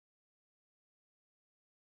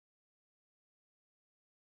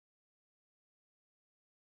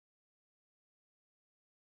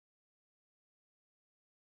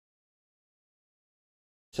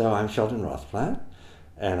So I'm Sheldon Rothblatt,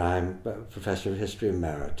 and I'm a professor of history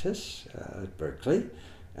emeritus at Berkeley,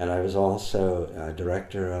 and I was also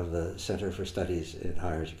director of the Center for Studies in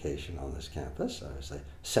Higher Education on this campus. I was the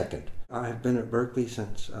second. I've been at Berkeley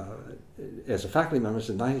since, as a faculty member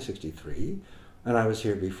since 1963, and I was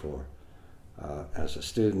here before as a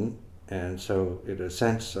student. And so in a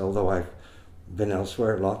sense, although I've been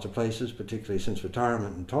elsewhere, lots of places, particularly since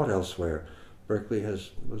retirement, and taught elsewhere, Berkeley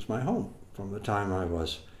was my home from the time I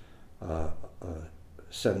was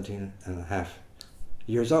 17 and a half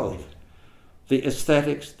years old. The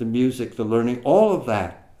aesthetics, the music, the learning, all of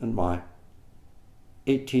that in my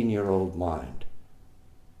 18-year-old mind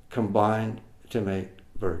combined to make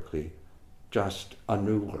Berkeley just a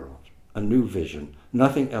new world, a new vision.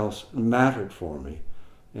 Nothing else mattered for me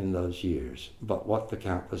in those years but what the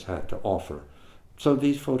campus had to offer. So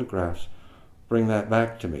these photographs bring that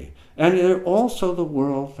back to me. And they're also the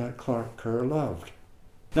world that Kerr loved.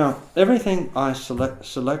 Now, everything I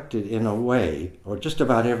selected in a way, or just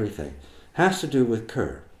about everything, has to do with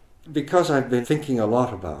Kerr. Because I've been thinking a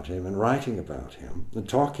lot about him and writing about him and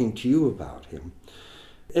talking to you about him,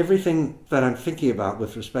 everything that I'm thinking about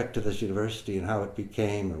with respect to this university and how it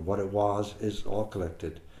became and what it was is all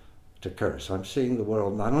connected to Kerr. So I'm seeing the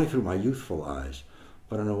world not only through my youthful eyes,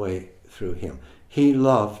 but in a way through him. He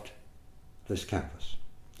loved this campus.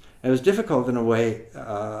 It was difficult in a way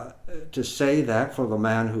to say that for the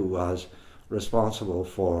man who was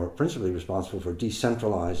principally responsible for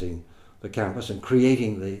decentralizing the campus and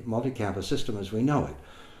creating the multi-campus system as we know it.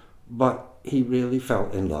 But he really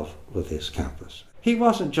fell in love with this campus. He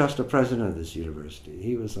wasn't just a president of this university.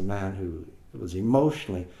 He was a man who was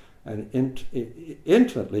emotionally and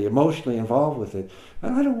intimately emotionally involved with it.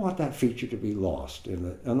 And I don't want that feature to be lost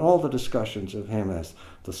in all the discussions of him as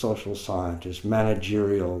the social scientist,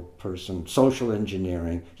 managerial person, social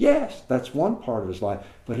engineering. Yes, that's one part of his life,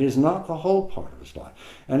 but it is not the whole part of his life.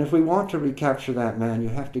 And if we want to recapture that man, you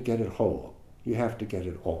have to get it whole. You have to get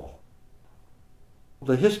it all.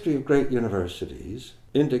 The history of great universities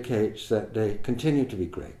indicates that they continue to be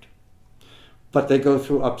great, but they go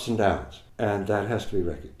through ups and downs, and that has to be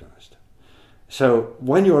recognized. So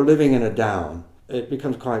when you're living in a down, it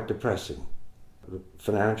becomes quite depressing. The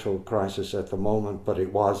financial crisis at the moment, but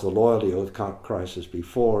it was the loyalty oath crisis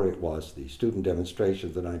before, it was the student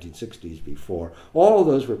demonstrations of the 1960s before. All of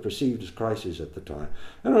those were perceived as crises at the time,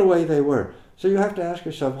 and in a way they were. So you have to ask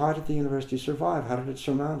yourself, how did the university survive? How did it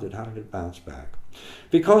surmount it? How did it bounce back?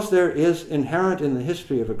 Because there is inherent in the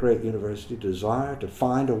history of a great university desire to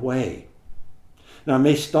find a way. Now, it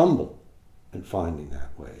may stumble in finding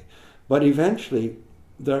that way, but eventually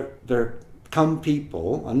there come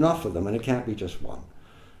people, enough of them, and it can't be just one,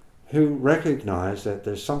 who recognize that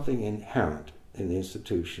there's something inherent in the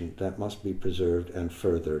institution that must be preserved and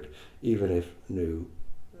furthered, even if new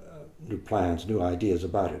plans, new ideas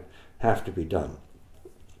about it have to be done.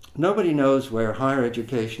 Nobody knows where higher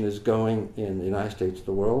education is going in the United States,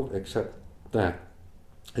 the world, except that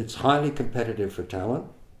it's highly competitive for talent,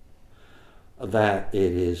 that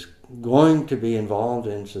it is going to be involved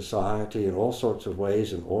in society in all sorts of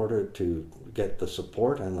ways in order to get the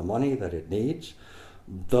support and the money that it needs.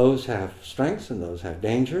 Those have strengths and those have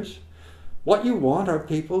dangers. What you want are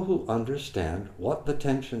people who understand what the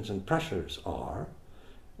tensions and pressures are,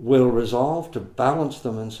 will resolve to balance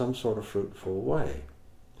them in some sort of fruitful way.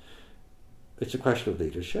 It's a question of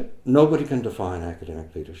leadership. Nobody can define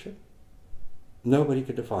academic leadership. Nobody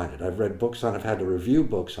could define it. I've read books on it, I've had to review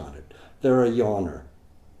books on it. They're a yawner,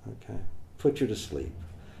 okay? Put you to sleep.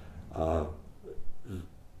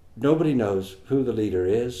 Nobody knows who the leader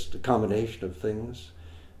is, the combination of things.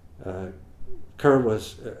 Kerr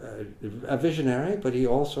was a visionary, but he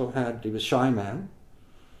was a shy man.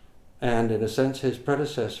 And in a sense, his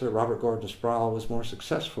predecessor, Robert Gordon Sproul, was more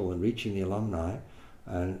successful in reaching the alumni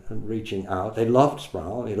and reaching out. They loved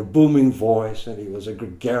Sproul. He had a booming voice, and he was a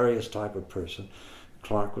gregarious type of person.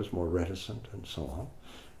 Clark was more reticent, and so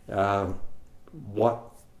on. What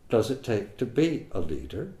does it take to be a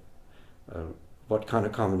leader? What kind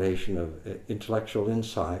of combination of intellectual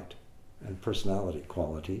insight and personality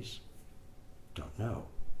qualities? Don't know.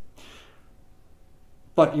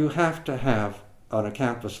 But you have to have, on a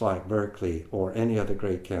campus like Berkeley or any other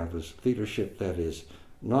great campus, leadership that is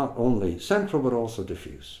not only central but also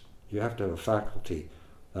diffuse. You have to have a faculty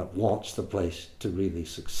that wants the place to really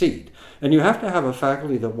succeed. And you have to have a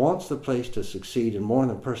faculty that wants the place to succeed in more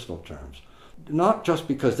than personal terms. Not just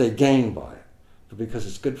because they gain by it, but because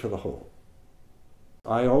it's good for the whole.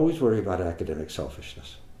 I always worry about academic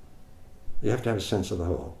selfishness. You have to have a sense of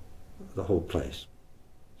the whole place.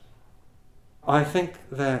 I think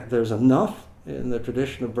that there's enough in the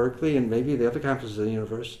tradition of Berkeley and maybe the other campuses of the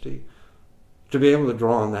university to be able to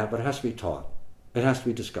draw on that, but it has to be taught. It has to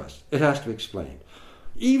be discussed. It has to be explained.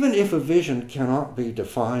 Even if a vision cannot be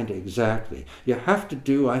defined exactly, you have to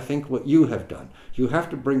do, I think, what you have done. You have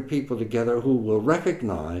to bring people together who will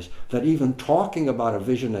recognize that even talking about a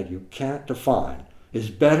vision that you can't define is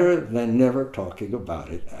better than never talking about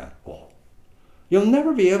it at all. You'll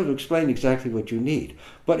never be able to explain exactly what you need.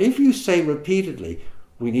 But if you say repeatedly,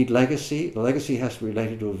 we need legacy, the legacy has to be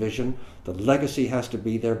related to a vision, the legacy has to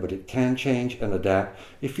be there, but it can change and adapt.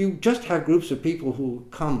 If you just have groups of people who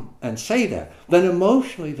come and say that, then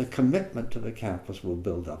emotionally the commitment to the campus will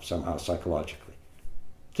build up somehow psychologically.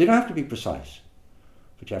 So you don't have to be precise,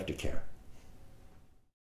 but you have to care.